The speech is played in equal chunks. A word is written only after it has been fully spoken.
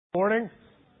Morning.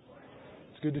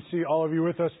 It's good to see all of you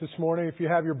with us this morning. If you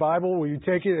have your Bible, will you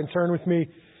take it and turn with me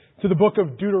to the book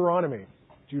of Deuteronomy.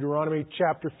 Deuteronomy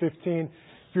chapter 15. If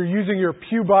you're using your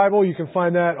Pew Bible, you can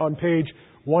find that on page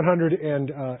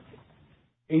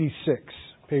 186.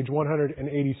 Page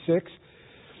 186.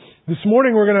 This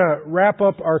morning we're going to wrap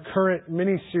up our current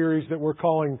mini-series that we're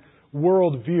calling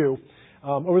Worldview.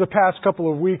 Over the past couple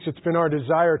of weeks, it's been our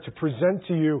desire to present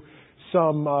to you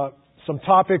some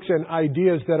topics and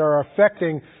ideas that are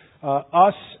affecting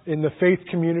us in the faith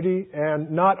community, and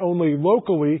not only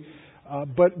locally,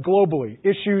 but globally.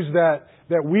 Issues that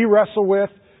we wrestle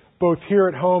with, both here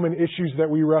at home, and issues that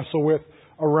we wrestle with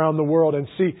around the world, and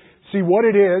see what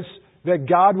it is that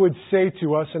God would say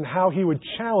to us and how He would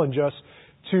challenge us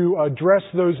to address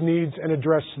those needs and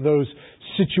address those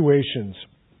situations.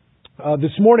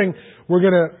 This morning, we're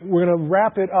gonna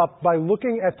wrap it up by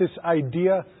looking at this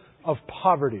idea of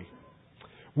poverty.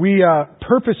 We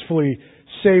purposefully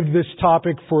saved this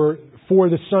topic for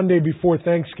the Sunday before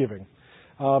Thanksgiving.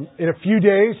 In a few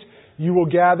days, you will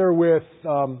gather with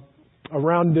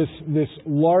around this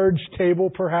large table,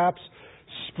 perhaps,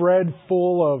 spread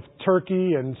full of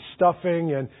turkey and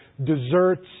stuffing and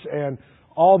desserts and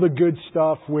all the good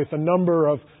stuff with a number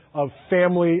of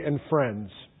family and friends.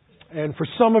 And for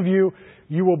some of you,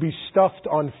 you will be stuffed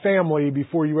on family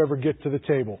before you ever get to the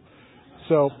table.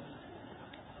 So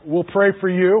we'll pray for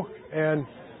you and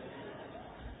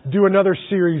do another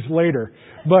series later.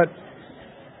 But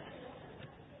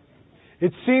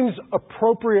it seems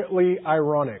appropriately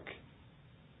ironic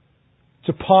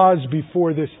to pause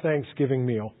before this Thanksgiving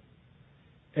meal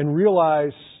and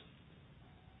realize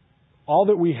all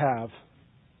that we have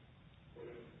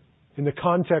in the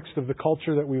context of the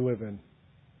culture that we live in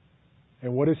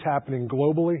and what is happening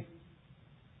globally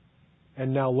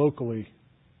and now locally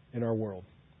in our world.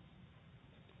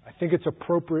 I think it's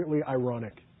appropriately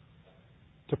ironic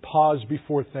to pause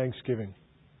before Thanksgiving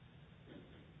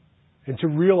and to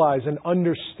realize and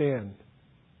understand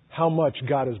how much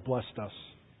God has blessed us,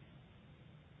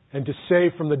 and to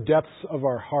say from the depths of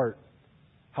our heart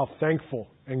how thankful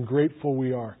and grateful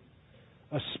we are,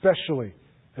 especially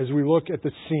as we look at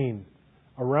the scene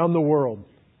around the world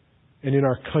and in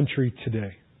our country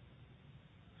today.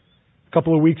 A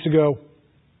couple of weeks ago,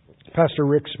 Pastor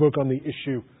Rick spoke on the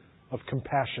issue of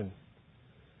compassion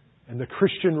and the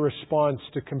Christian response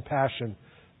to compassion,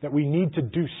 that we need to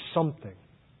do something.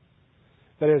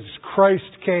 That as Christ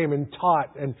came and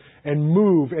taught and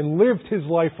moved and lived His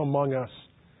life among us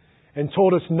and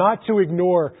told us not to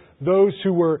ignore those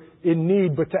who were in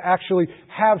need, but to actually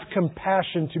have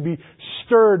compassion, to be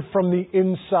stirred from the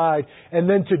inside, and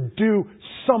then to do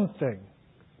something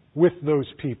with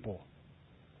those people.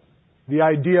 The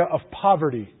idea of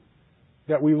poverty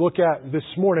that we look at this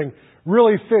morning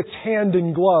really fits hand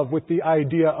in glove with the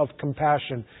idea of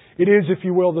compassion. It is, if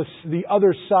you will, the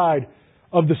other side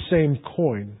of the same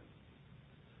coin.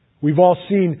 We've all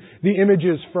seen the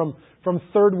images from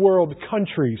third world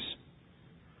countries,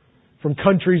 from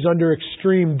countries under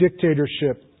extreme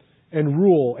dictatorship and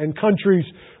rule, and countries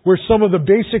where some of the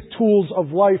basic tools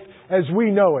of life as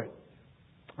we know it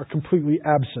are completely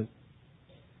absent.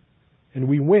 And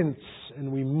we wince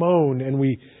and we moan and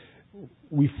we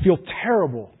feel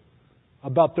terrible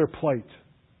about their plight.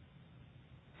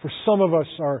 For some of us,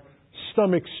 our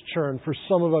stomachs churn. For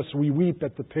some of us, we weep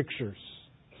at the pictures.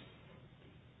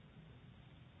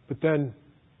 But then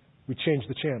we change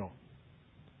the channel.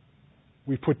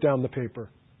 We put down the paper.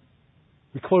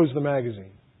 We close the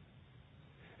magazine.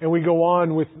 And we go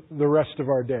on with the rest of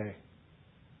our day,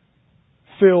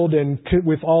 filled and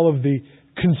with all of the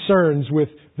concerns with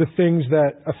the things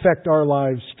that affect our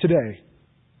lives today.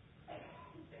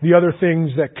 The other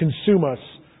things that consume us,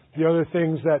 the other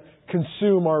things that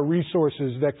consume our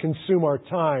resources, that consume our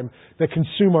time, that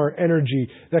consume our energy,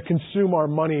 that consume our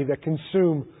money, that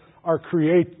consume our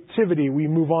creativity, we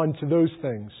move on to those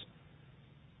things.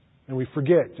 And we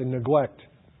forget and neglect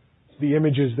the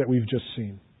images that we've just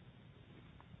seen.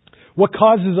 What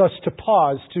causes us to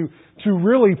pause, to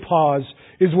really pause,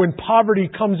 is when poverty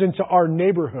comes into our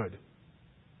neighborhood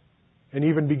and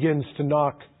even begins to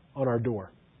knock on our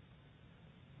door.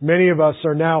 Many of us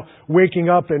are now waking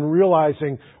up and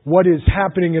realizing what is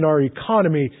happening in our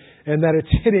economy, and that it's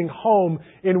hitting home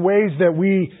in ways that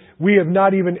we have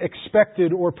not even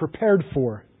expected or prepared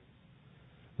for.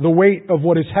 The weight of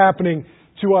what is happening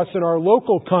to us in our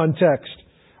local context,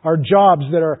 our jobs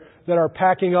that are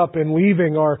packing up and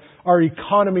leaving, our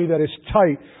economy that is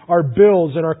tight, our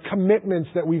bills and our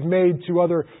commitments that we've made to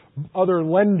other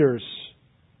lenders,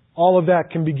 all of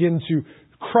that can begin to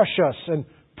crush us and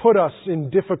put us in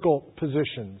difficult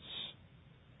positions.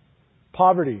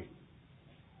 Poverty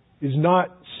is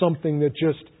not something that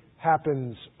just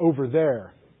happens over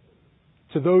there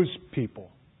to those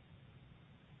people.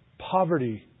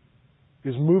 Poverty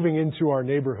is moving into our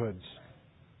neighborhoods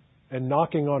and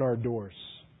knocking on our doors.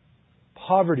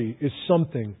 Poverty is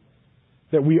something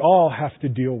that we all have to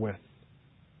deal with.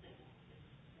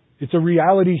 It's a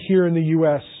reality here in the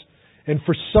U.S., and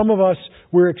for some of us,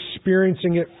 we're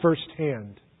experiencing it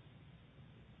firsthand.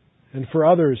 And for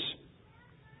others,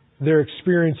 they're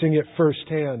experiencing it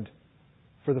firsthand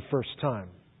for the first time.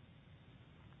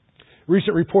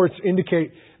 Recent reports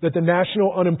indicate that the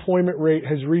national unemployment rate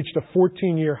has reached a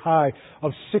 14-year high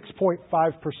of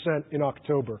 6.5% in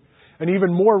October. An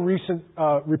even more recent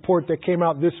report that came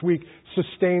out this week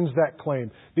sustains that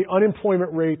claim. The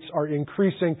unemployment rates are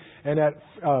increasing and at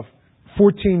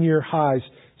 14-year highs,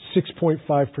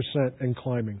 6.5% and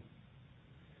climbing.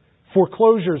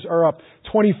 Foreclosures are up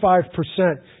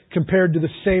 25% compared to the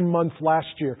same month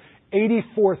last year.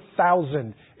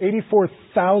 84,000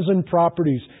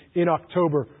 properties in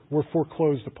October were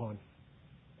foreclosed upon.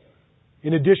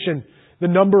 In addition, the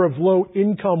number of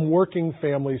low-income working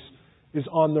families is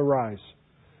on the rise.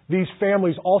 These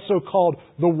families, also called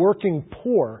the working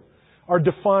poor, are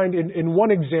defined in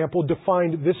one example,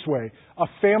 defined this way. A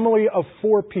family of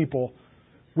 4 people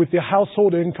with the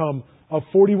household income of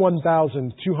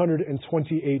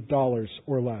 $41,228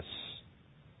 or less.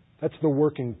 That's the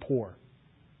working poor.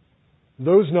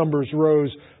 Those numbers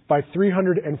rose by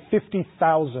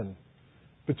 350,000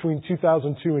 between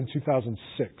 2002 and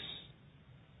 2006.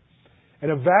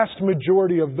 And a vast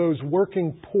majority of those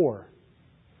working poor,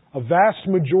 a vast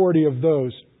majority of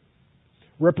those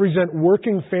represent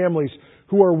working families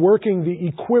who are working the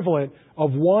equivalent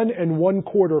of 1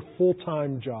 1/4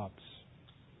 full-time jobs.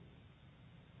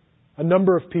 A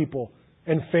number of people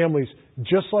and families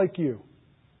just like you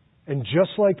and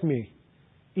just like me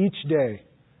each day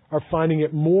are finding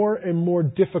it more and more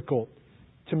difficult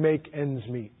to make ends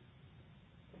meet.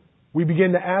 We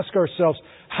begin to ask ourselves,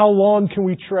 how long can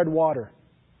we tread water?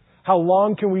 How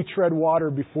long can we tread water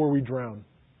before we drown?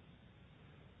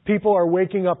 People are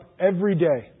waking up every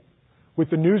day with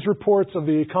the news reports of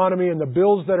the economy and the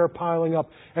bills that are piling up,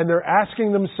 and they're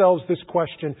asking themselves this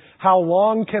question, how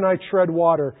long can I tread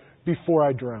water before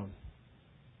I drown?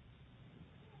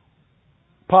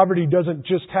 Poverty doesn't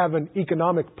just have an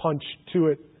economic punch to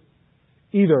it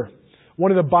either.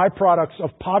 One of the byproducts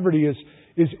of poverty is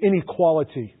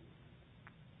inequality.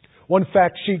 One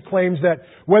fact sheet claims that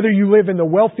whether you live in the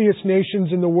wealthiest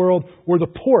nations in the world or the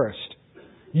poorest,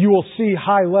 you will see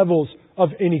high levels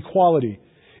of inequality.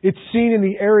 It's seen in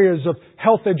the areas of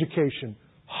health education,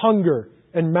 hunger,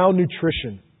 and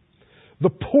malnutrition. The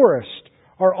poorest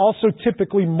are also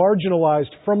typically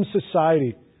marginalized from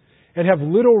society and have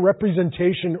little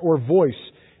representation or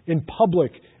voice in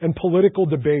public and political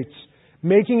debates,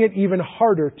 making it even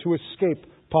harder to escape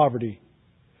poverty.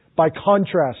 By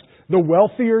contrast, the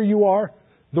wealthier you are,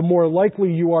 the more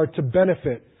likely you are to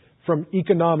benefit from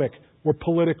economic or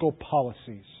political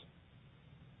policies.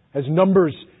 As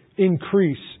numbers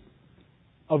increase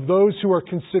of those who are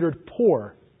considered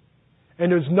poor,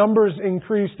 and as numbers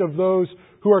increased of those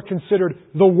who are considered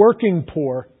the working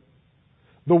poor,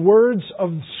 the words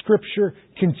of Scripture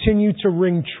continue to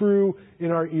ring true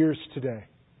in our ears today.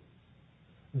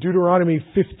 Deuteronomy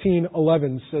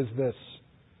 15:11 says this,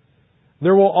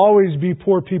 "There will always be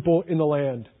poor people in the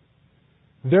land.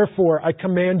 Therefore, I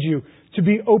command you to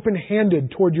be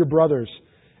open-handed toward your brothers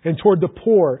and toward the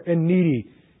poor and needy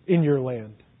in your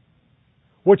land."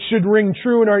 What should ring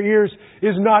true in our ears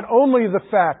is not only the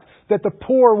fact that the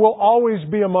poor will always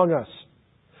be among us,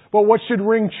 but what should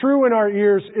ring true in our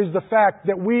ears is the fact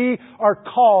that we are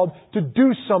called to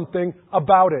do something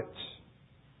about it.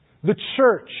 The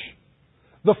church,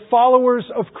 the followers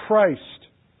of Christ,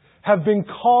 have been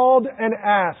called and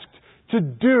asked to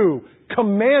do,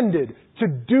 commanded to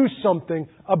do something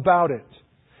about it.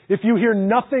 If you hear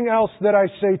nothing else that I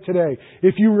say today,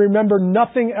 if you remember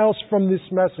nothing else from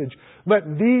this message,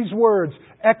 let these words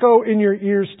echo in your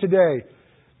ears today.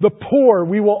 The poor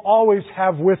we will always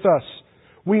have with us.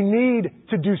 We need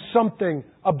to do something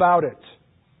about it.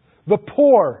 The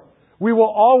poor we will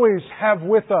always have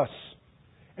with us,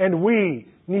 and we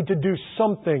need to do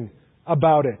something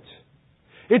about it.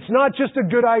 It's not just a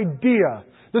good idea.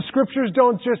 The Scriptures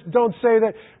don't say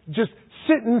that just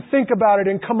sit and think about it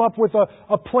and come up with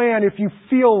a plan if you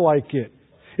feel like it.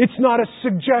 It's not a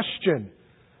suggestion.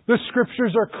 The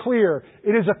Scriptures are clear.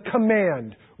 It is a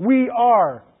command. We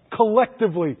are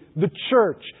collectively, the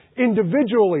church,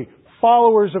 individually,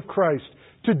 followers of Christ,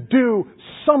 to do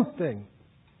something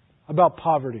about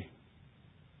poverty,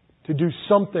 to do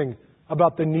something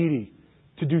about the needy,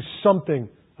 to do something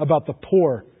about the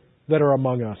poor that are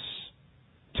among us.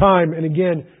 Time and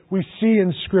again, we see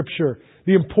in Scripture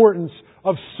the importance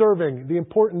of serving, the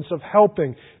importance of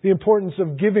helping, the importance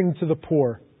of giving to the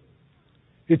poor.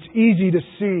 It's easy to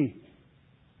see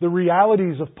the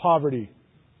realities of poverty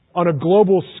on a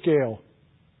global scale,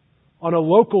 on a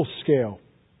local scale,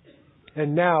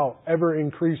 and now ever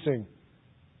increasing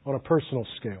on a personal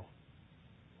scale.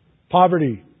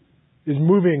 Poverty is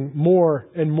moving more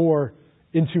and more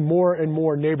into more and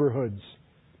more neighborhoods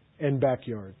and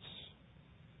backyards.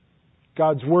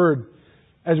 God's Word,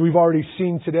 as we've already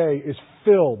seen today, is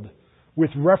filled with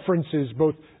references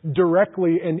both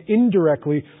directly and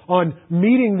indirectly on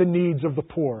meeting the needs of the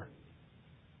poor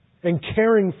and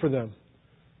caring for them.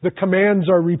 The commands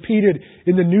are repeated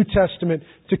in the New Testament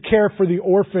to care for the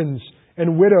orphans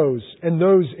and widows and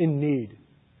those in need.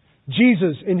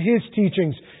 Jesus, in His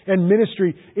teachings and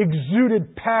ministry,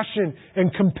 exuded passion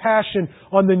and compassion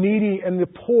on the needy and the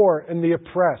poor and the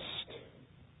oppressed.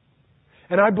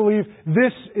 And I believe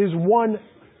this is one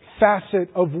facet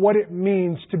of what it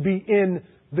means to be in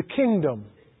the kingdom.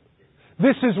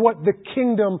 This is what the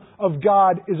kingdom of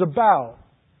God is about.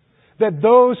 That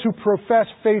those who profess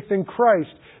faith in Christ,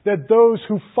 that those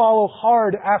who follow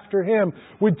hard after Him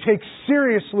would take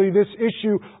seriously this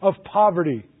issue of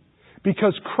poverty,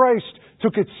 because Christ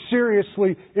took it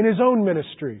seriously in His own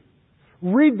ministry.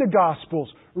 Read the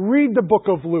Gospels. Read the book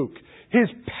of Luke. His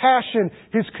passion,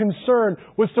 His concern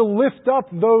was to lift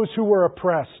up those who were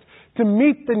oppressed, to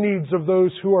meet the needs of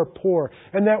those who are poor,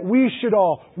 and that we should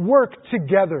all work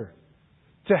together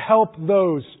to help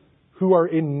those who are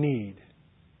in need.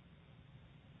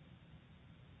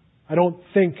 I don't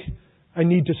think I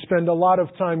need to spend a lot of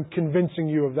time convincing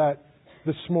you of that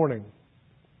this morning.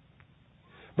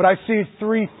 But I see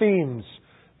three themes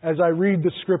as I read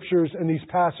the Scriptures and these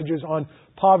passages on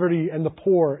poverty and the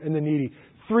poor and the needy.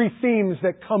 Three themes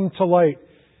that come to light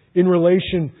in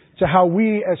relation to how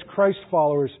we as Christ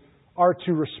followers are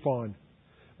to respond.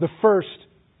 The first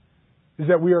is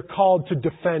that we are called to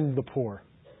defend the poor.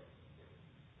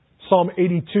 Psalm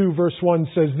 82 verse 1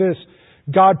 says this: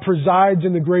 God presides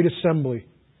in the great assembly.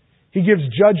 He gives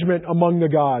judgment among the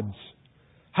gods.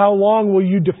 How long will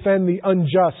you defend the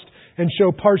unjust and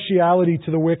show partiality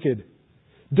to the wicked?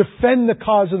 Defend the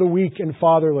cause of the weak and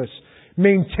fatherless.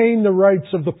 Maintain the rights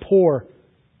of the poor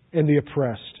and the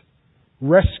oppressed.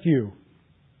 Rescue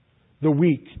the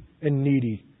weak and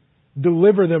needy.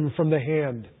 Deliver them from the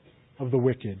hand of the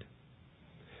wicked.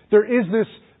 There is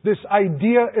this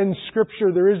idea in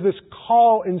Scripture, there is this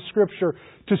call in Scripture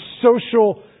to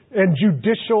social and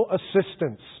judicial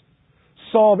assistance.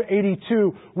 Psalm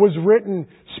 82 was written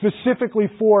specifically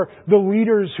for the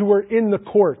leaders who were in the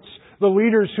courts, the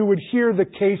leaders who would hear the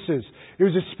cases. It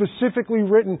was specifically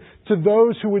written to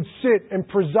those who would sit and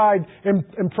preside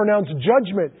and pronounce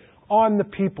judgment on the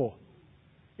people.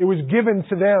 It was given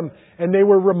to them, and they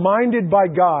were reminded by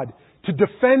God to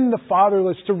defend the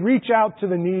fatherless, to reach out to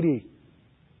the needy,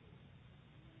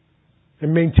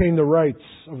 and maintain the rights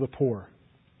of the poor.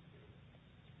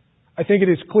 I think it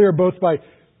is clear both by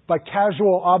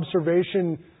casual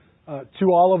observation to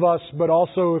all of us, but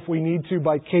also, if we need to,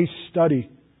 by case study,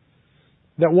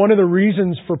 that one of the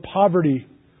reasons for poverty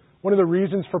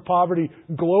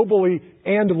globally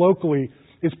and locally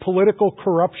is political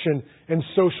corruption and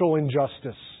social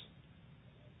injustice.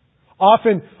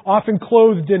 Often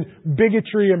clothed in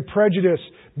bigotry and prejudice,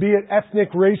 be it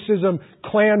ethnic racism,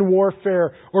 clan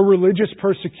warfare, or religious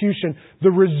persecution, the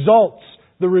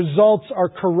results are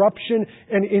corruption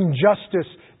and injustice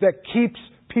that keeps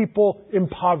people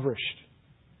impoverished.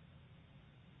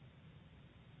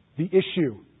 The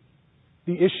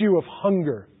issue of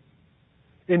hunger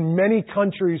in many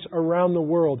countries around the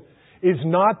world is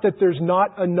not that there's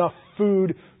not enough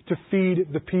food to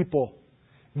feed the people.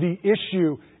 The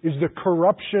issue is the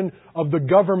corruption of the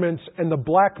governments and the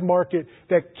black market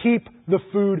that keep the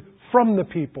food from the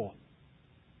people.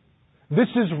 This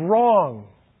is wrong.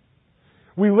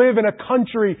 We live in a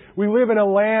country, we live in a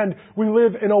land, we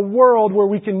live in a world where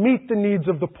we can meet the needs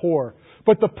of the poor.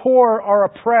 But the poor are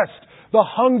oppressed. The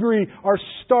hungry are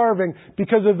starving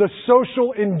because of the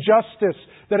social injustice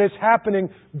that is happening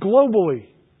globally.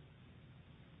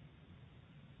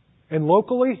 And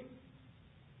locally,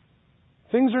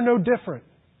 things are no different.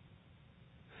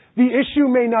 The issue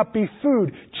may not be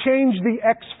food. Change the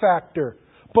X factor.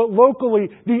 But locally,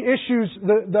 the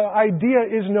idea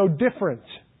is no different.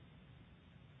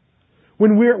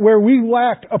 Where we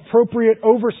lack appropriate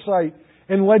oversight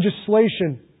and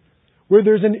legislation, where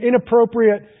there's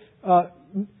inappropriate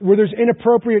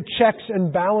checks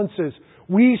and balances,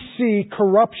 we see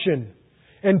corruption,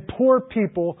 and poor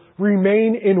people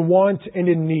remain in want and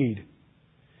in need.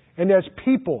 And as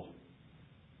people,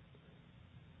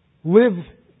 live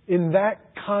in that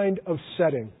kind of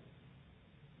setting,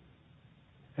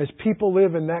 as people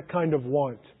live in that kind of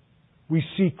want, we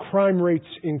see crime rates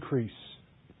increase.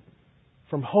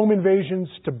 From home invasions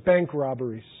to bank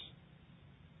robberies.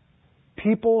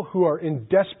 People who are in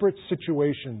desperate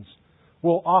situations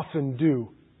will often do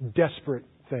desperate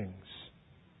things.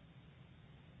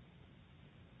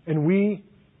 And we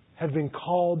have been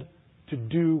called to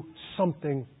do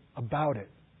something about it.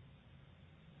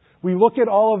 We look at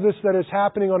all of this that is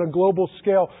happening on a global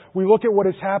scale. We look at what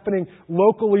is happening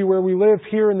locally where we live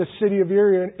here in the city of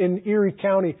Erie, in Erie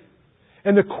County.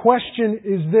 And the question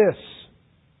is this: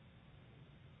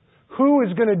 who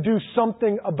is going to do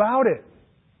something about it?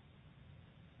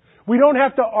 We don't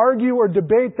have to argue or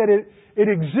debate that it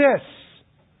exists.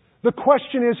 The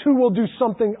question is, who will do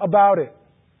something about it?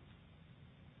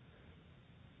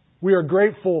 We are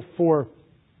grateful for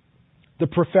the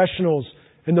professionals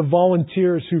and the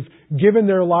volunteers who've given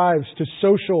their lives to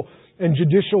social and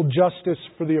judicial justice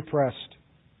for the oppressed.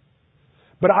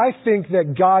 But I think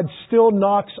that God still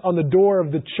knocks on the door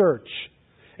of the church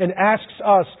and asks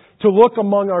us to look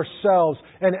among ourselves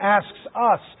and asks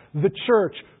us, the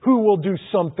church, who will do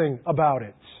something about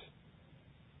it.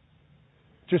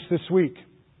 Just this week,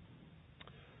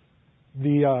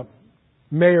 the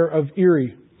mayor of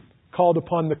Erie called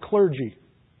upon the clergy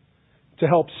to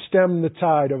help stem the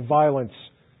tide of violence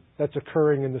that's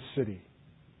occurring in the city.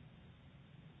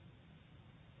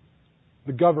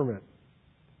 The government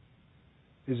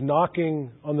is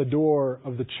knocking on the door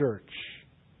of the church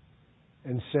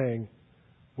and saying,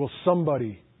 will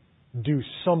somebody do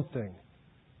something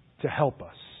to help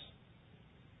us?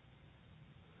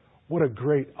 What a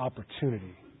great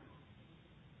opportunity.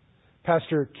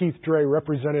 Pastor Keith Dre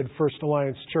represented First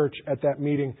Alliance Church at that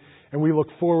meeting, and we look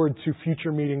forward to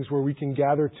future meetings where we can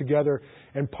gather together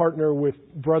and partner with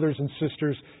brothers and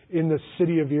sisters in the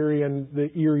city of Erie and the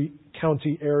Erie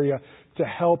County area to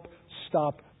help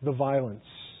stop the violence.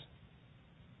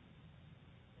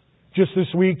 Just this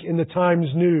week in the Times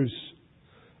News,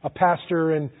 a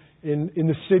pastor in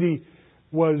the city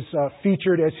was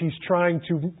featured as he's trying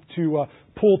to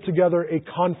pull together a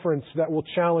conference that will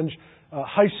challenge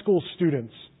high school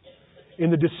students in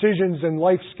the decisions and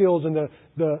life skills and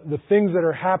the things that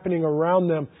are happening around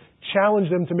them, challenge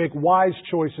them to make wise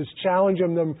choices, challenge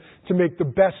them to make the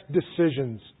best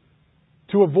decisions,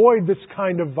 to avoid this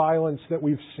kind of violence that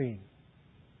we've seen.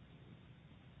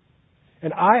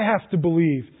 And I have to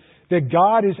believe that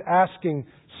God is asking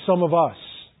some of us,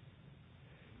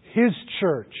 His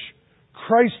church,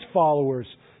 Christ followers,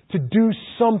 to do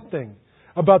something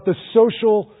about the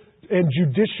social and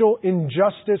judicial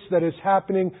injustice that is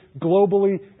happening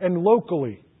globally and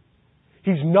locally.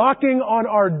 He's knocking on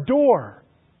our door.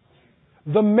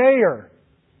 The mayor,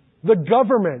 the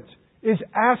government is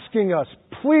asking us,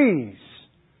 please,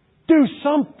 do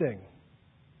something.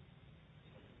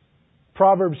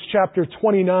 Proverbs chapter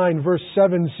 29 verse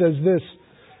 7 says this: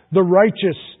 the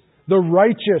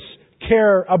righteous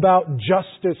care about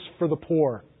justice for the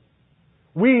poor.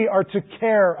 We are to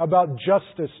care about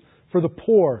justice for the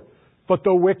poor, but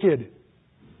the wicked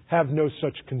have no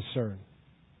such concern.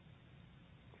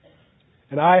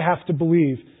 And I have to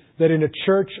believe that in a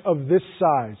church of this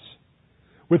size,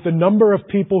 with the number of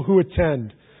people who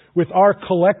attend, with our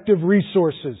collective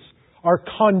resources, our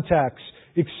contacts,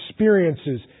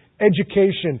 experiences,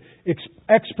 education,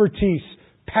 expertise,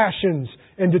 passions,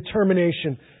 and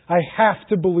determination, I have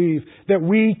to believe that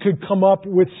we could come up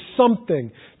with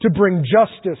something to bring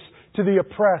justice to the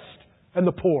oppressed and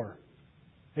the poor.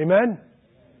 Amen?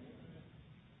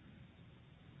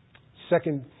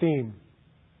 Second theme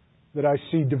that I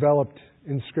see developed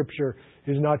in Scripture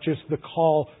is not just the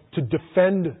call to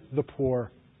defend the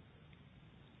poor,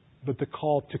 but the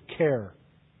call to care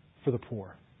for the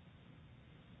poor.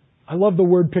 I love the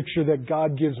word picture that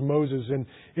God gives Moses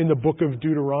in the book of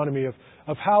Deuteronomy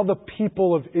of how the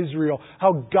people of Israel,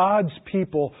 how God's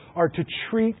people are to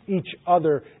treat each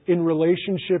other in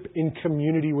relationship, in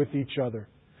community with each other.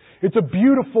 It's a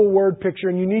beautiful word picture,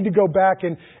 and you need to go back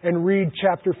and read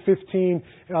chapter 15,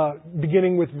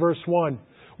 beginning with verse 1.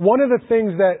 One of the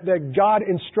things that God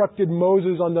instructed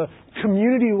Moses on the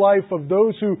community life of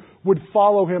those who would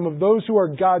follow Him, of those who are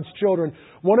God's children,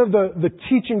 one of the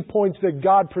teaching points that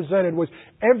God presented was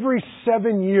every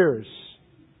 7 years,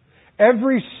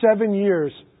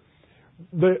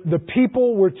 the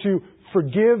people were to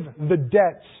forgive the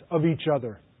debts of each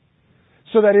other.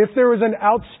 So that if there was an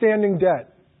outstanding debt,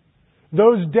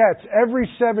 those debts every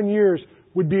 7 years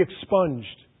would be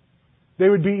expunged. They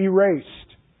would be erased.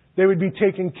 They would be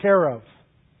taken care of.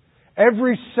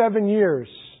 Every 7 years,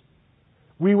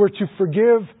 we were to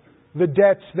forgive the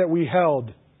debts that we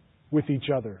held with each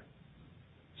other.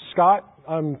 Scott,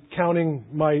 I'm counting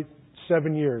my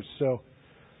 7 years, so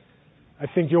I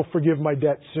think you'll forgive my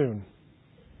debt soon.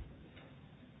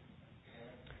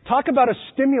 Talk about a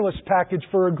stimulus package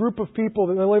for a group of people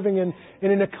that are living in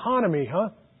an economy, huh?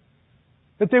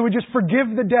 That they would just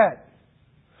forgive the debt.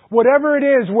 Whatever it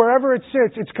is, wherever it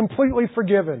sits, it's completely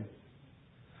forgiven.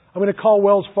 I'm going to call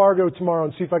Wells Fargo tomorrow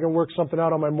and see if I can work something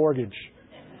out on my mortgage.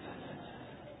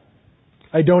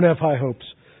 I don't have high hopes.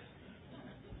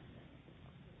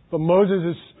 But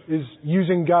Moses is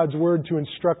using God's word to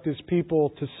instruct his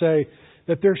people to say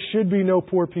that there should be no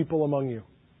poor people among you.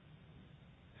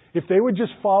 If they would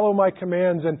just follow my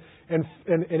commands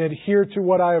and adhere to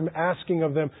what I am asking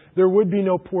of them, there would be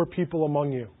no poor people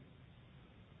among you.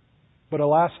 But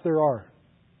alas, there are.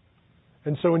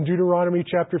 And so in Deuteronomy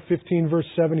chapter 15, verse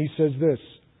 7, he says this: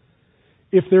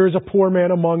 if there is a poor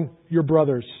man among your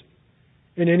brothers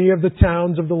in any of the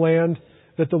towns of the land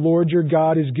that the Lord your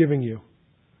God is giving you,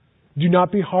 do not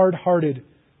be hard-hearted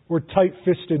or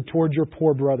tight-fisted toward your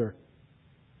poor brother.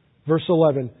 Verse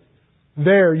 11,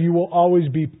 there will always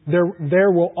be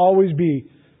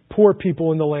poor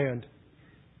people in the land.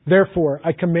 Therefore,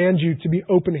 I command you to be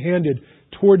open-handed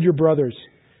toward your brothers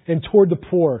and toward the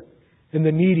poor and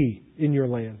the needy in your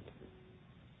land.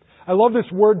 I love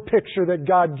this word picture that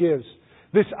God gives.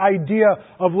 This idea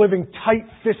of living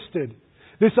tight-fisted.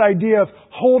 This idea of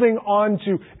holding on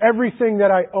to everything that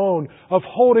I own, of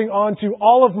holding on to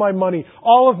all of my money,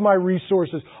 all of my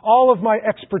resources, all of my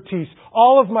expertise,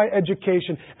 all of my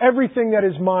education, everything that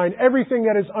is mine, everything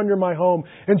that is under my home.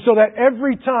 And so that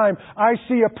every time I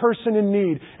see a person in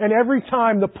need, and every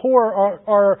time the poor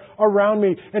are around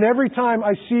me, and every time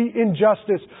I see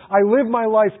injustice, I live my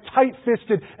life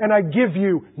tight-fisted and I give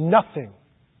you nothing.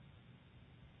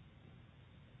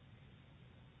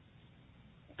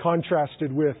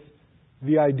 Contrasted with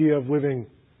the idea of living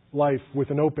life with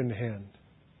an open hand,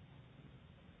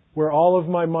 where all of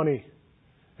my money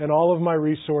and all of my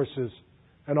resources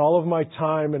and all of my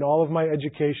time and all of my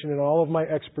education and all of my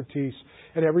expertise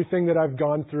and everything that I've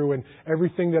gone through and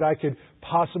everything that I could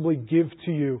possibly give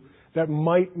to you that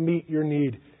might meet your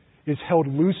need is held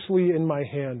loosely in my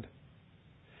hand.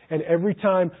 And every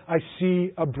time I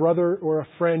see a brother or a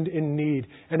friend in need,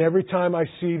 and every time I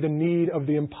see the need of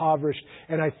the impoverished,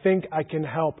 and I think I can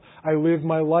help, I live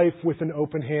my life with an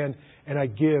open hand, and I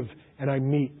give, and I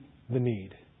meet the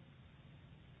need.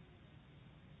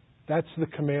 That's the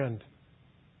command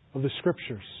of the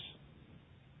Scriptures.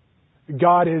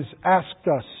 God has asked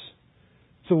us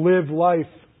to live life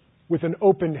with an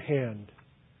open hand.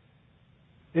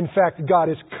 In fact, God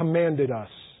has commanded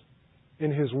us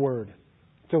in His Word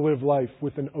to live life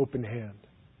with an open hand.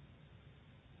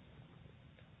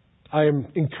 I am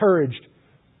encouraged.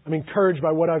 I'm encouraged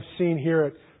by what I've seen here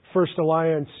at First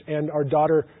Alliance and our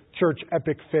daughter church,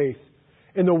 Epic Faith,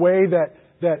 in the way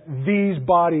that these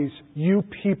bodies, you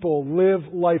people,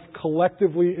 live life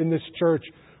collectively in this church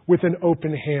with an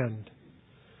open hand.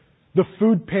 The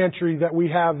food pantry that we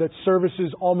have that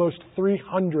services almost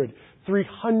 300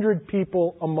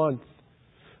 people a month.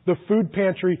 The food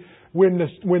pantry, when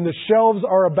the shelves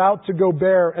are about to go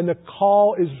bare and the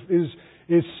call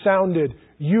is sounded,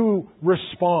 you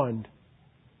respond.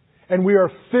 And we are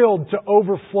filled to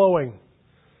overflowing.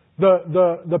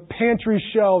 The pantry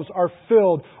shelves are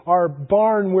filled. Our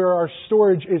barn where our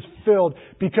storage is filled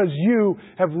because you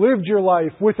have lived your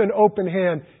life with an open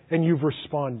hand and you've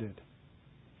responded.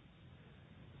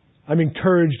 I'm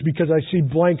encouraged because I see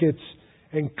blankets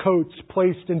and coats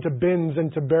placed into bins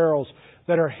and to barrels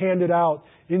that are handed out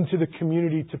into the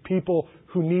community to people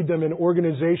who need them and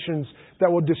organizations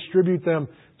that will distribute them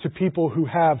to people who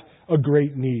have a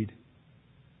great need.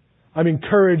 I'm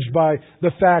encouraged by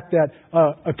the fact that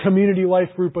a community life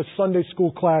group, a Sunday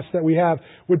school class that we have,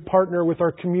 would partner with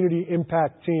our community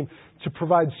impact team to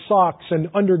provide socks and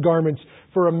undergarments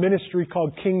for a ministry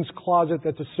called King's Closet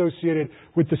that's associated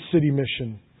with the city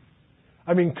mission.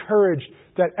 I'm encouraged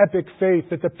that Epic Faith,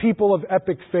 that the people of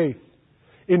Epic Faith,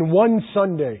 in one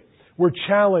Sunday, were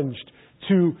challenged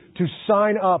to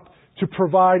sign up to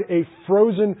provide a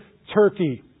frozen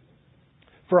turkey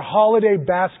for holiday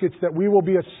baskets that we will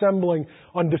be assembling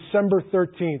on December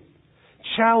 13th.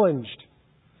 Challenged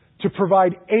to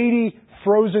provide 80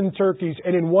 frozen turkeys,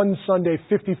 and in one Sunday,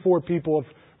 54 people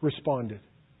have responded.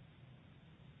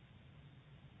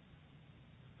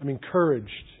 I'm encouraged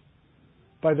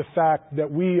by the fact that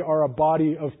we are a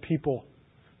body of people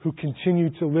who continue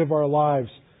to live our lives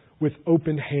with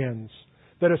open hands.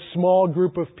 That a small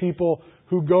group of people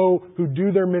who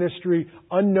do their ministry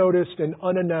unnoticed and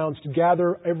unannounced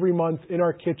gather every month in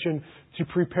our kitchen to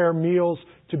prepare meals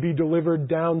to be delivered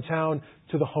downtown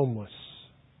to the homeless.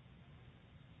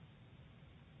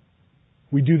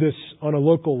 We do this on a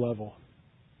local level.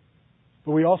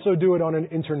 But we also do it on an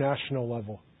international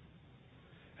level.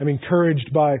 I'm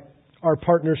encouraged by our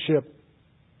partnership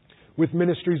with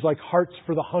ministries like Hearts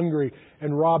for the Hungry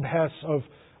and Rob Hess of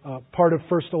part of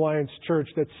First Alliance Church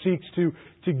that seeks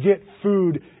to get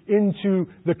food into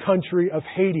the country of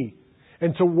Haiti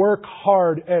and to work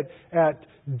hard at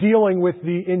dealing with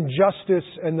the injustice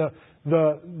and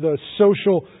the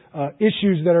social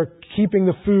issues that are keeping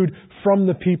the food from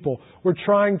the people. We're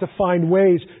trying to find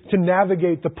ways to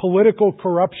navigate the political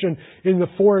corruption in the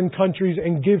foreign countries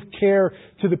and give care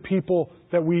to the people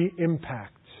that we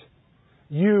impact.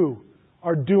 You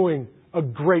are doing a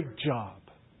great job.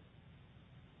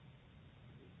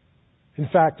 In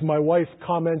fact, my wife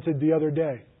commented the other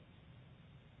day,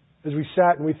 as we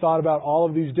sat and we thought about all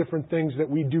of these different things that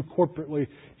we do corporately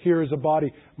here as a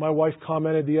body, my wife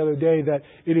commented the other day that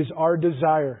it is our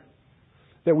desire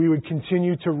that we would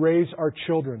continue to raise our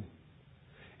children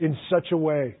in such a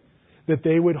way that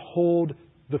they would hold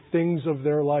the things of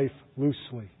their life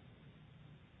loosely.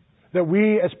 That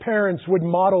we as parents would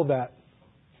model that.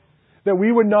 That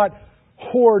we would not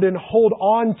hoard and hold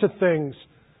on to things,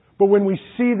 but when we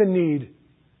see the need,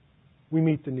 we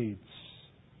meet the needs.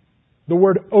 The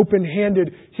word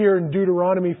open-handed here in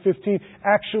Deuteronomy 15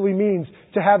 actually means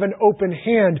to have an open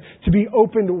hand, to be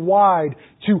opened wide,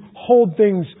 to hold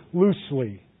things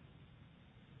loosely.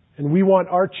 And we want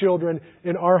our children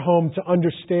in our home to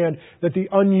understand that the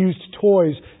unused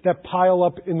toys that pile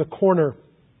up in the corner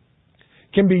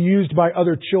can be used by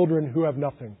other children who have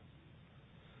nothing.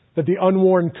 That the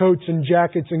unworn coats and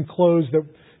jackets and clothes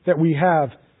that we have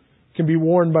can be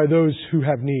worn by those who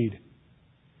have need.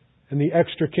 And the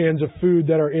extra cans of food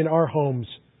that are in our homes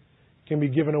can be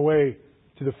given away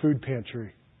to the food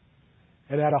pantry.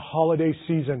 And at a holiday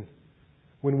season,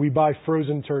 when we buy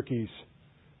frozen turkeys,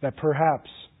 that perhaps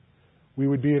we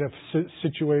would be in a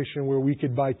situation where we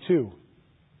could buy two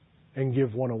and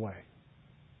give one away.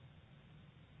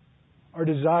 Our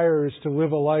desire is to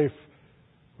live a life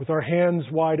with our hands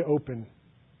wide open,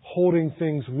 holding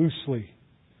things loosely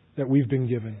that we've been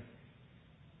given.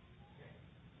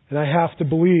 And I have to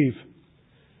believe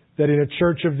that in a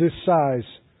church of this size,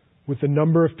 with the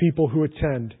number of people who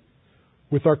attend,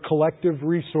 with our collective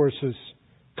resources,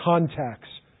 contacts,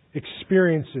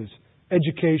 experiences,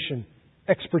 education,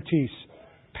 expertise,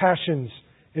 passions,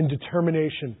 and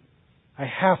determination, I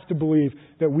have to believe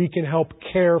that we can help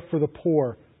care for the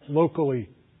poor locally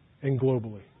and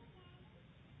globally.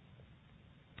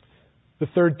 The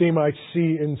third theme I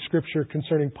see in Scripture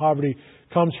concerning poverty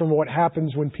comes from what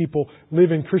happens when people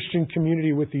live in Christian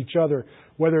community with each other,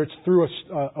 whether it's through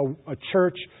a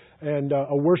church and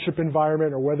a worship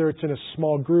environment, or whether it's in a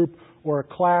small group or a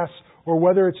class, or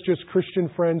whether it's just Christian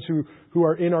friends who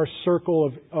are in our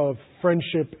circle of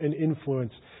friendship and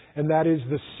influence. And that is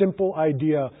the simple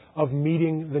idea of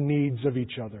meeting the needs of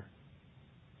each other.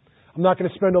 I'm not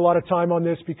going to spend a lot of time on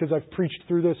this because I've preached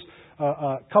through this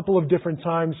a couple of different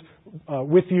times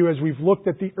with you as we've looked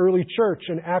at the early church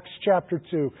in Acts chapter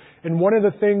 2. And one of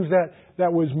the things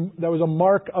that was a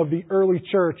mark of the early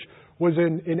church was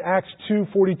in Acts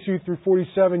 2:42 through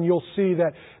 47, you'll see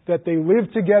that they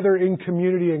lived together in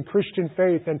community and Christian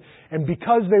faith. And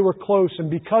because they were close and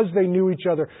because they knew each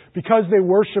other, because they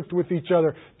worshiped with each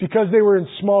other, because they were in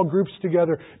small groups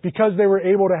together, because they were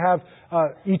able to have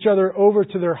each other over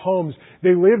to their homes,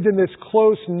 they lived in this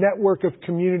close network of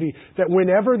community that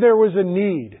whenever there was a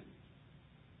need,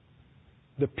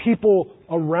 the people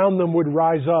around them would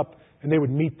rise up and they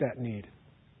would meet that need.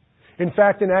 In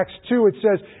fact, in Acts 2, it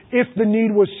says, if the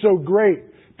need was so great,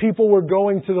 people were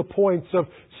going to the points of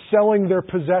selling their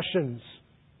possessions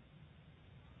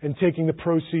and taking the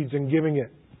proceeds and giving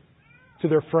it to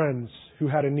their friends who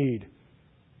had a need.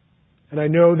 And I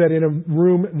know that in a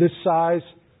room this size,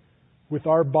 with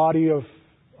our body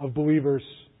of believers,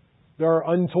 there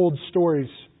are untold stories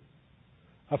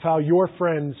of how your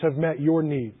friends have met your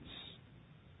needs.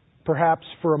 Perhaps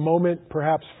for a moment,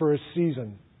 perhaps for a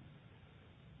season.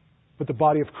 But the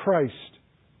body of Christ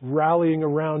rallying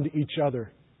around each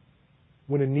other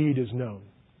when a need is known.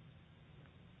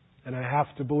 And I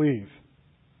have to believe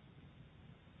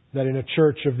that in a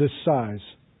church of this size,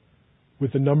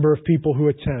 with the number of people who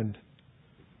attend,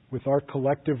 with our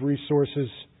collective resources,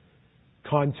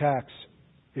 contacts,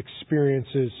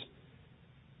 experiences,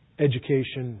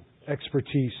 education,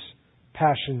 expertise,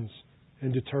 passions,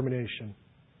 and determination,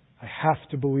 I have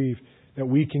to believe that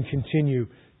we can continue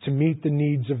to meet the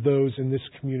needs of those in this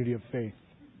community of faith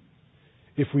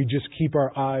if we just keep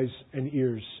our eyes and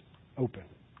ears open.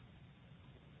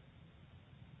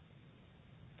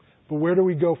 But where do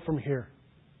we go from here?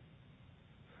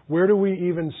 Where do we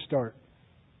even start?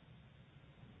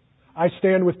 I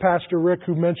stand with Pastor Rick,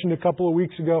 who mentioned a couple of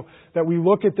weeks ago that we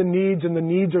look at the needs, and the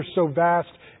needs are so vast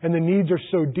and the needs are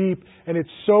so deep and it's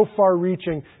so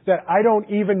far-reaching that I don't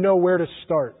even know where to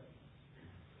start.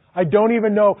 I don't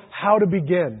even know how to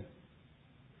begin.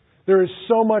 There is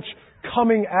so much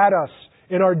coming at us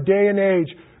in our day and age,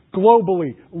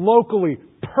 globally, locally,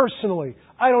 personally.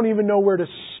 I don't even know where to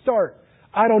start.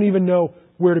 I don't even know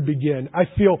where to begin. I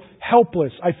feel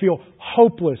helpless. I feel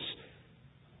hopeless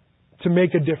to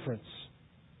make a difference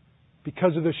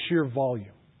because of the sheer volume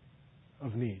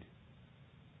of need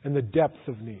and the depth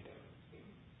of need.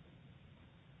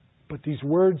 But these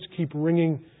words keep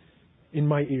ringing in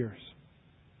my ears.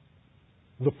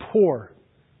 The poor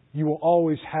you will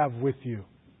always have with you.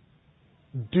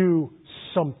 Do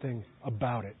something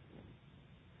about it.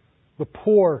 The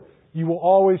poor you will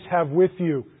always have with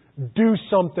you. Do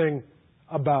something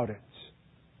about it.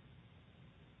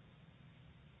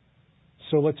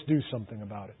 So let's do something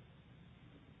about it.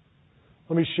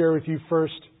 Let me share with you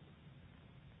first,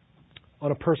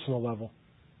 on a personal level,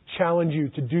 challenge you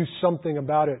to do something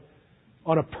about it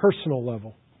on a personal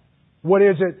level. What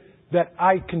is it that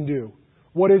I can do?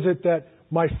 What is it that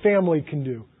my family can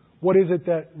do? What is it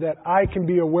that I can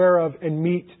be aware of and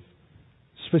meet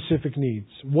specific needs?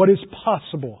 What is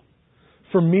possible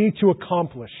for me to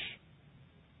accomplish,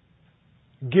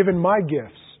 given my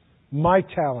gifts, my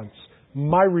talents,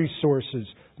 my resources,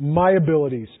 my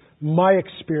abilities, my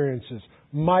experiences,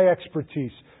 my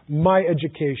expertise, my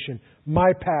education,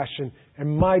 my passion,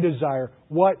 and my desire?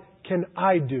 What can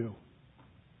I do?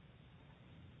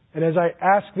 And as I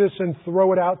ask this and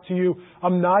throw it out to you,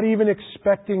 I'm not even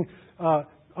expecting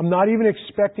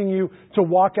you to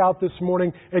walk out this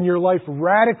morning and your life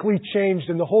radically changed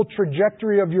and the whole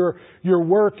trajectory of your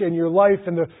work and your life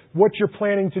and what you're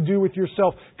planning to do with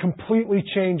yourself completely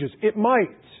changes. It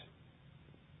might.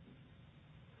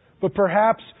 But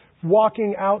perhaps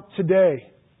walking out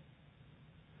today,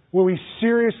 when we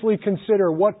seriously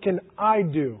consider what can I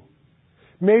do,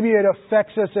 maybe it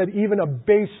affects us at even a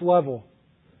base level,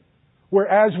 where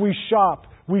as we shop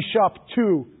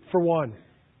 2 for 1.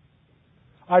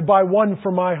 I buy 1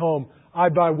 for my home. I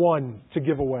buy 1 to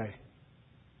give away.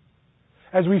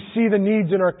 As we see the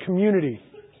needs in our community,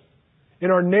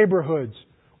 in our neighborhoods,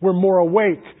 we're more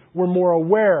awake, we're more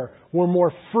aware, we're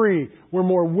more free, we're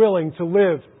more willing to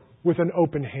live with an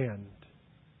open hand.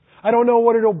 I don't know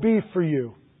what it'll be for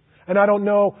you, and I don't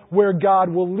know where God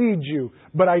will lead you,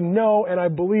 but I know and I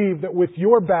believe that with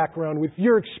your background, with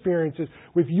your experiences,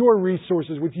 with your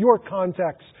resources, with your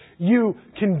contacts, you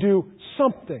can do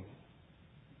something.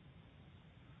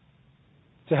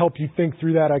 To help you think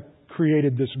through that, I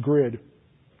created this grid.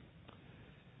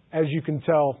 As you can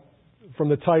tell from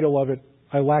the title of it,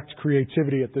 I lacked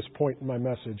creativity at this point in my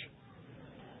message.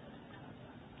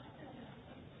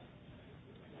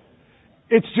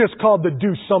 It's just called the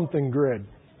Do Something grid.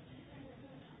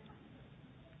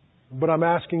 But I'm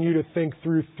asking you to think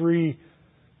through three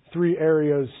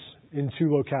areas in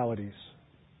 2 localities,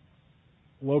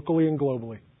 locally and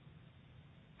globally.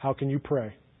 How can you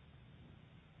pray?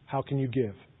 How can you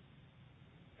give?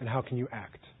 And how can you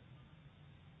act?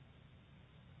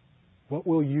 What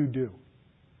will you do?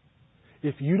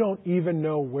 If you don't even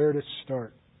know where to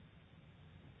start,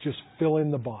 just fill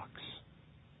in the box.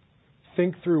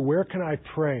 Think through, where can I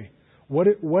pray? What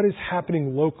is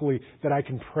happening locally that I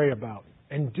can pray about?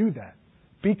 And do that.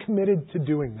 Be committed to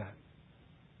doing that.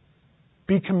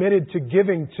 Be committed to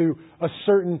giving to a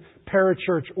certain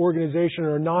parachurch organization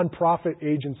or a nonprofit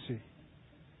agency.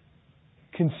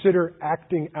 Consider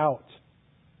acting out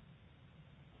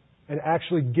and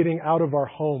actually getting out of our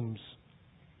homes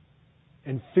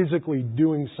and physically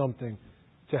doing something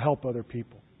to help other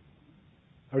people.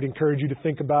 I would encourage you to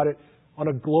think about it on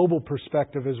a global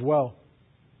perspective as well.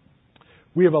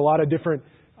 We have a lot of different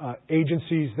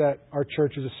agencies that our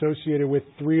church is associated with,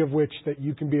 3 of which that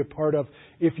you can be a part of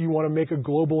if you want to make a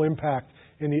global impact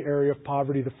in the area of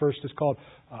poverty. The first is called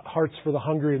Hearts for the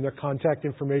Hungry, and their contact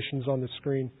information is on the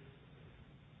screen.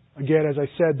 Again, as I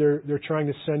said, they're trying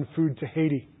to send food to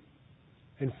Haiti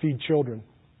and feed children.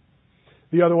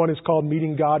 The other one is called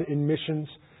Meeting God in Missions.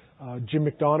 Jim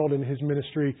McDonald and his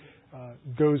ministry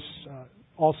goes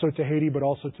also to Haiti, but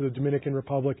also to the Dominican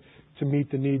Republic to meet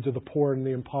the needs of the poor and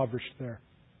the impoverished there.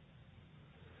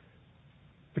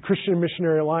 The Christian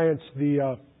Missionary Alliance,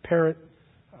 the parent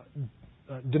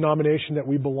denomination that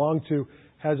we belong to,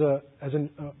 has an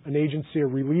agency, a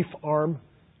relief arm,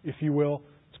 if you will.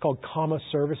 It's called Comma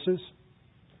Services,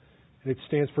 and it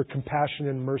stands for Compassion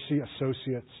and Mercy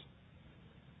Associates.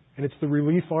 And it's the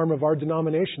relief arm of our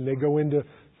denomination. They go into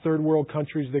third world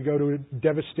countries. They go to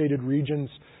devastated regions.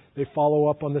 They follow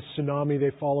up on the tsunami.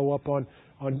 They follow up on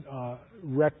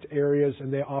wrecked areas,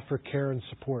 and they offer care and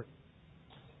support.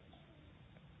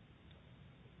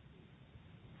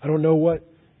 I don't know what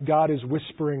God is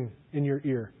whispering in your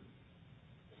ear,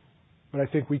 but I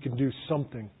think we can do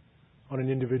something on an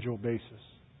individual basis.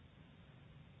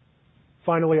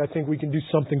 Finally, I think we can do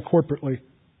something corporately.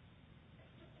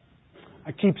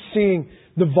 I keep seeing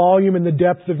the volume and the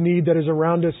depth of need that is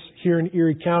around us here in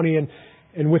Erie County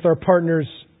and with our partners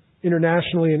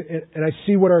internationally. And I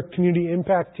see what our community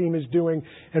impact team is doing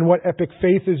and what Epic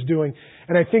Faith is doing.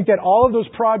 And I think that all of those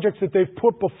projects that they've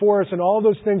put before us and all of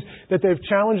those things that they've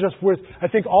challenged us with, I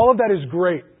think all of that is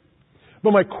great.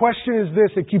 But my question is this,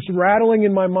 it keeps rattling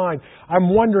in my mind.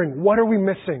 I'm wondering, what are we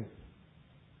missing?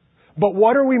 But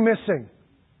what are we missing?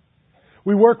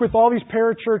 We work with all these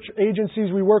parachurch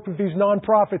agencies. We work with these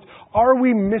nonprofits. Are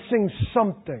we missing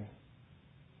something?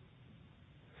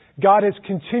 God has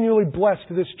continually blessed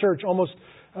this church almost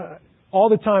all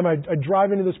the time. I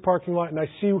drive into this parking lot and I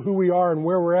see who we are and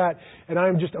where we're at. And I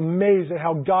am just amazed at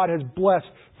how God has blessed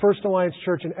First Alliance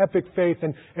Church and Epic Faith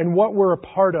and what we're a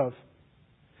part of.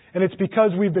 And it's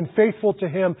because we've been faithful to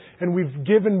Him and we've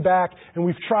given back and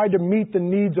we've tried to meet the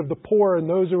needs of the poor and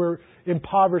those who are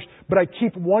impoverished. But I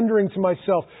keep wondering to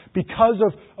myself, because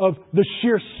of the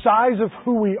sheer size of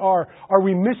who we are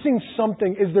we missing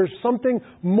something? Is there something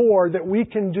more that we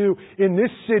can do in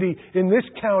this city, in this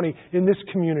county, in this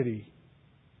community?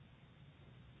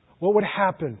 What would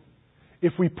happen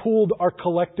if we pooled our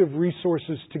collective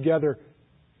resources together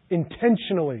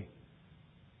intentionally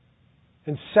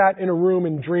and sat in a room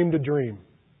and dreamed a dream?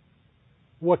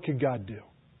 What could God do?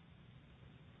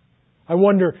 I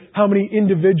wonder how many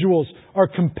individuals are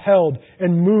compelled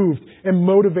and moved and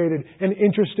motivated and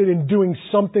interested in doing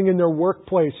something in their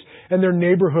workplace and their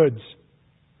neighborhoods.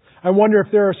 I wonder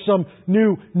if there are some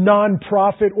new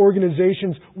non-profit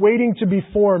organizations waiting to be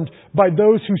formed by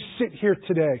those who sit here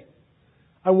today.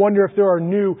 I wonder if there are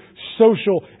new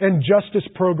social and justice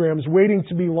programs waiting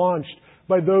to be launched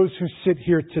by those who sit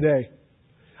here today.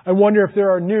 I wonder if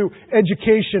there are new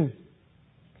education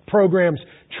programs,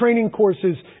 training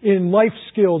courses in life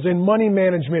skills, in money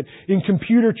management, in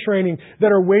computer training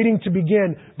that are waiting to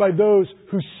begin by those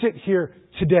who sit here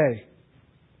today.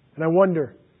 And I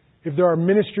wonder if there are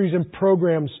ministries and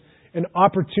programs and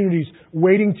opportunities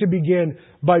waiting to begin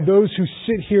by those who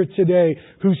sit here today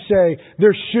who say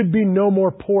there should be no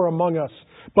more poor among us,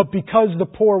 but because the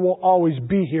poor will always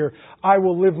be here, I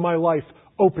will live my life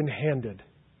open-handed.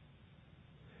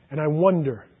 And I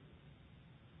wonder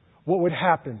what would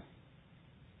happen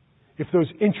if those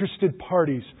interested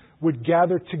parties would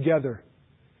gather together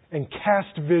and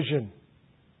cast vision,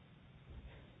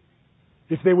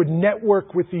 if they would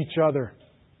network with each other,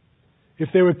 if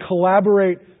they would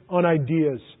collaborate on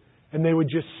ideas, and they would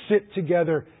just sit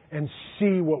together and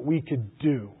see what we could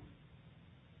do.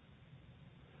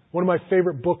 One of my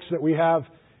favorite books that we have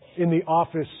in the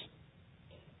office,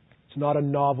 it's not a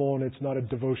novel and it's not a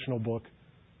devotional book.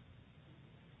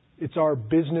 It's our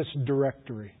business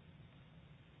directory.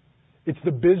 It's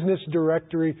the business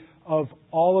directory of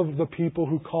all of the people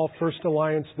who call First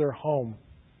Alliance their home.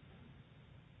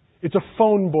 It's a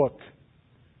phone book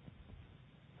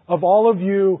of all of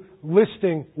you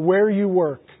listing where you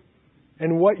work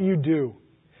and what you do.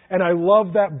 And I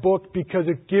love that book because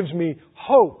it gives me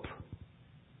hope.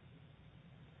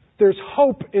 There's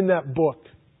hope in that book.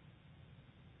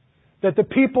 That the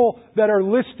people that are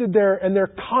listed there and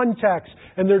their contacts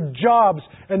and their jobs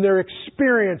and their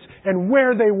experience and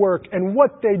where they work and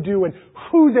what they do and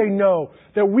who they know,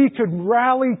 that we could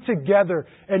rally together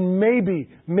and maybe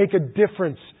make a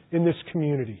difference in this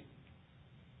community.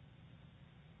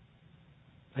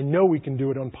 I know we can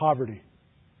do it on poverty.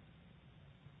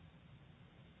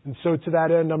 And so to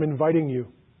that end, I'm inviting you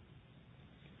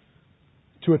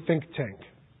to a think tank,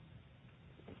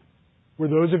 where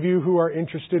those of you who are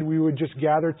interested, we would just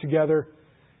gather together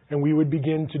and we would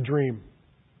begin to dream.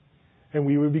 And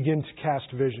we would begin to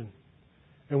cast vision.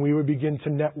 And we would begin to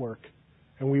network.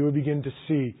 And we would begin to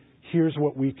see, here's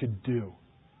what we could do.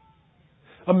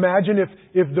 Imagine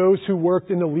if those who worked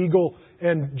in the legal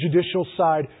and judicial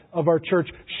side of our church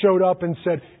showed up and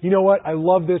said, you know what, I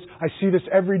love this. I see this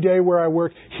every day where I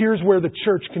work. Here's where the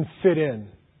church can fit in.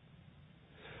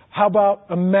 How about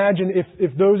imagine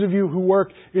if those of you who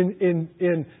work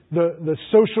in the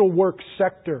social work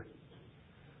sector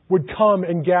would come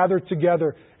and gather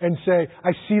together and say,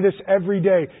 I see this every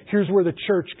day. Here's where the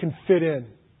church can fit in.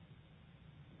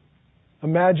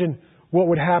 Imagine what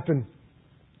would happen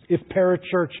if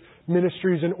parachurch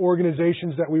ministries and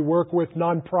organizations that we work with,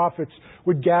 nonprofits,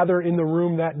 would gather in the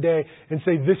room that day and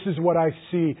say, this is what I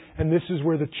see, and this is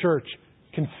where the church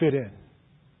can fit in.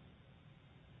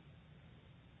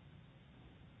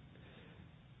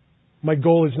 My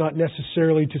goal is not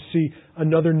necessarily to see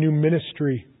another new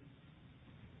ministry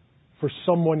for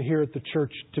someone here at the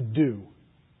church to do.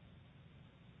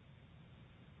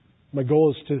 My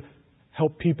goal is to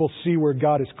help people see where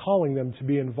God is calling them to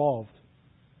be involved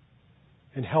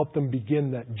and help them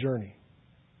begin that journey.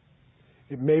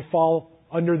 It may fall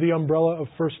under the umbrella of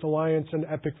First Alliance and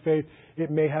Epic Faith.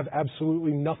 It may have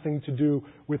absolutely nothing to do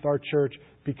with our church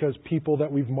because people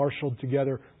that we've marshaled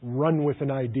together run with an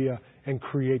idea and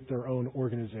create their own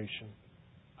organization.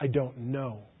 I don't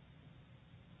know.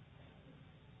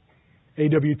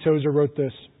 A.W. Tozer wrote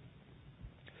this: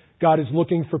 God is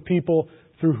looking for people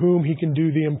through whom He can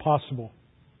do the impossible.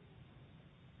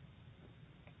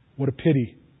 What a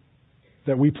pity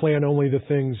that we plan only the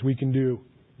things we can do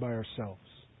by ourselves.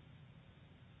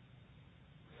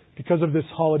 Because of this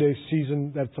holiday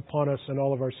season that's upon us and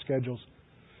all of our schedules,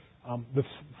 the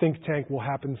think tank will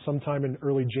happen sometime in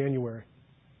early January.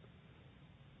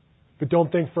 But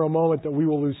don't think for a moment that we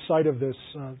will lose sight of this.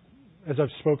 As I've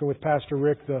spoken with Pastor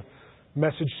Rick, the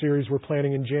message series we're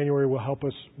planning in January will help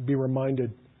us be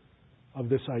reminded of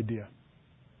this idea.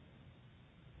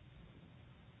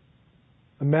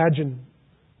 Imagine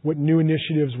what new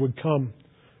initiatives would come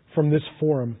from this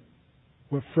forum,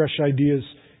 what fresh ideas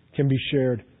can be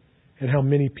shared, and how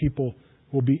many people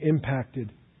will be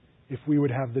impacted if we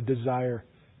would have the desire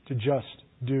to just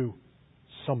do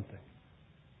something.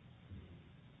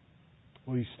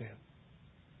 Will you stand?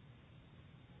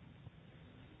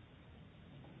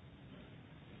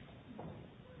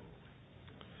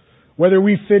 Whether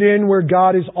we fit in where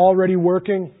God is already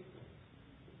working,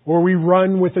 or we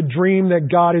run with a dream that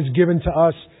God has given to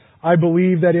us, I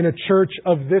believe that in a church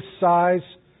of this size,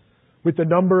 with the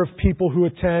number of people who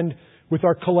attend, with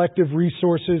our collective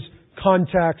resources,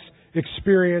 contacts,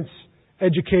 experience,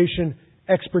 education,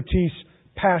 expertise,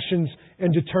 passions,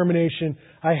 and determination,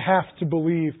 I have to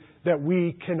believe that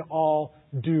we can all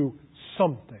do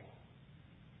something.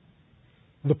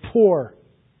 The poor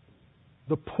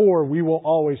we will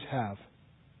always have.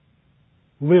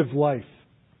 Live life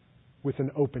with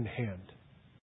an open hand.